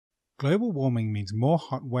Global warming means more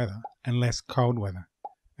hot weather and less cold weather.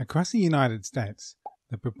 Across the United States,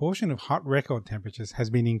 the proportion of hot record temperatures has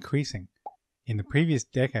been increasing. In the previous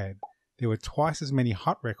decade, there were twice as many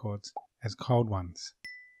hot records as cold ones.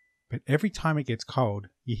 But every time it gets cold,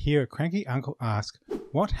 you hear a cranky uncle ask,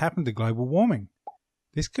 "What happened to global warming?"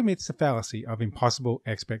 This commits the fallacy of impossible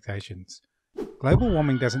expectations. Global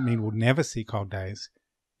warming doesn't mean we'll never see cold days.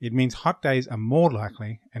 It means hot days are more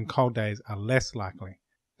likely and cold days are less likely.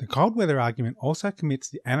 The cold weather argument also commits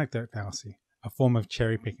the anecdote fallacy, a form of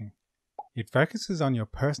cherry picking. It focuses on your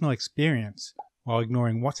personal experience while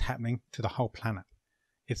ignoring what's happening to the whole planet.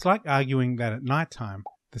 It's like arguing that at night time,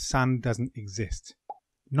 the sun doesn't exist.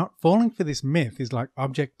 Not falling for this myth is like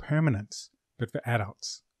object permanence, but for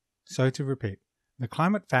adults. So to repeat, the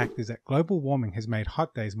climate fact is that global warming has made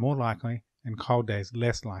hot days more likely and cold days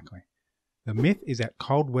less likely. The myth is that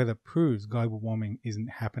cold weather proves global warming isn't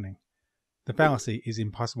happening. The fallacy is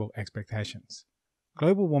impossible expectations.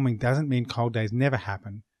 Global warming doesn't mean cold days never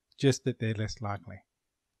happen, just that they're less likely.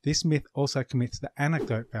 This myth also commits the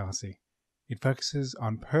anecdote fallacy. It focuses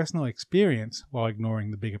on personal experience while ignoring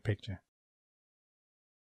the bigger picture.